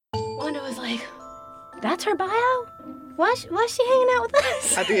Wanda was like, "That's her bio? Why's she hanging out with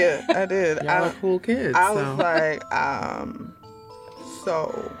us?" I did. Y'all are cool kids. I was like,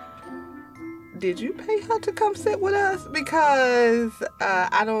 so did you pay her to come sit with us? Because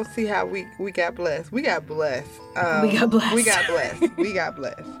I don't see how we got blessed. We got blessed. We got blessed. We got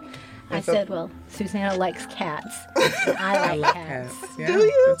blessed. I said, well, Susanna likes cats. And I like cats. Yeah, Do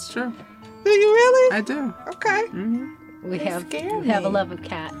you? That's true. Do you really? I do. Okay. Mm-hmm. We have a love of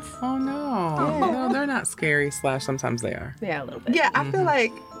cats. Oh, no. No, they're not scary. / sometimes they are. Yeah, a little bit. Yeah, I feel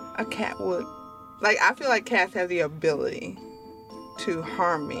like a cat would. Like, I feel like cats have the ability to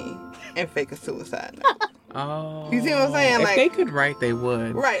harm me and fake a suicide note. Oh. You see what I'm saying? If Like, they could write, they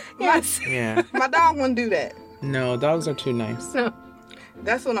would. right. Yes. Yeah. My dog wouldn't do that. No, dogs are too nice. No.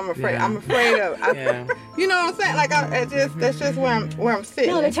 That's what I'm afraid. Yeah. I'm afraid of. Yeah. You know what I'm saying? Like, that's just where I'm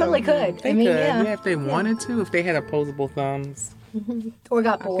sitting. No, they totally could. They could. Yeah, if they wanted to. If they had opposable thumbs. Or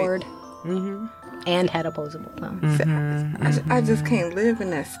got bored Mm-hmm. and had opposable thumbs. I just can't live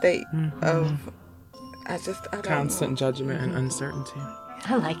in that state of. I don't Constant know. judgment and uncertainty.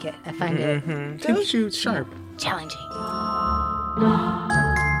 I like it. I find it Keeps you sharp. challenging.